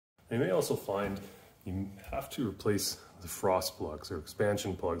You may also find you have to replace the frost plugs or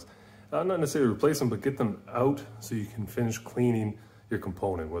expansion plugs. Not necessarily replace them, but get them out so you can finish cleaning your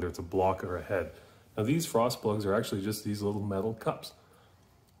component, whether it's a block or a head. Now these frost plugs are actually just these little metal cups.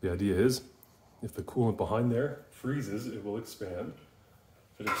 The idea is, if the coolant behind there freezes, it will expand.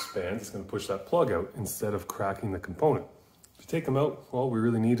 If it expands, it's going to push that plug out instead of cracking the component. If you take them out, all we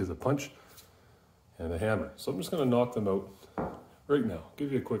really need is a punch and a hammer. So I'm just going to knock them out right now. I'll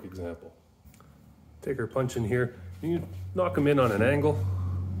give you a quick example. Take our punch in here, and you knock them in on an angle,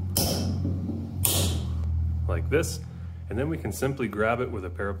 like this, and then we can simply grab it with a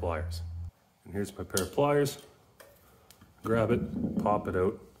pair of pliers. And here's my pair of pliers. Grab it, pop it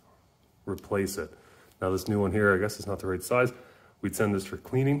out, replace it. Now this new one here, I guess it's not the right size. We'd send this for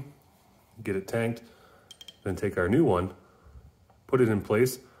cleaning, get it tanked, then take our new one, put it in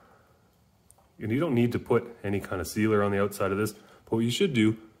place. And you don't need to put any kind of sealer on the outside of this, but what you should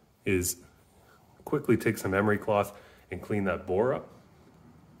do is quickly take some emery cloth and clean that bore up.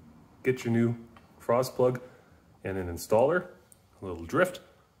 Get your new frost plug and an installer, a little drift,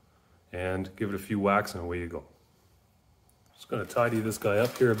 and give it a few whacks and away you go. Just gonna tidy this guy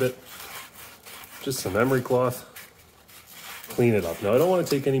up here a bit. Just some emery cloth, clean it up. Now I don't want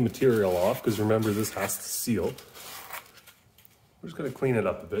to take any material off because remember this has to seal. We're just gonna clean it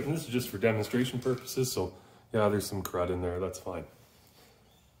up a bit, and this is just for demonstration purposes, so yeah, there's some crud in there, that's fine.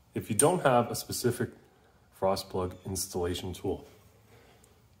 If you don't have a specific frost plug installation tool,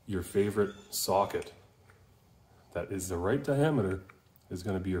 your favorite socket that is the right diameter is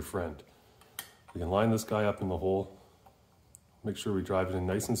going to be your friend. We can line this guy up in the hole, make sure we drive it in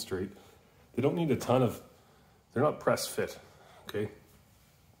nice and straight. They don't need a ton of, they're not press fit, okay?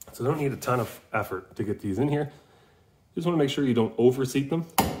 So they don't need a ton of effort to get these in here. You just want to make sure you don't overseat them.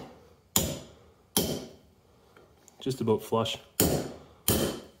 Just about flush.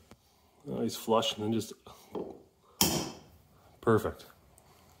 Nice flush, and then just perfect.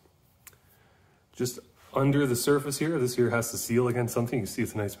 Just under the surface here, this here has to seal against something. You see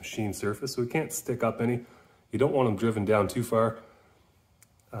it's a nice machine surface, so it can't stick up any. You don't want them driven down too far.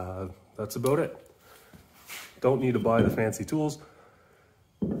 That's about it. Don't need to buy the fancy tools,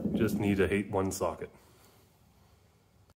 just need to hate one socket.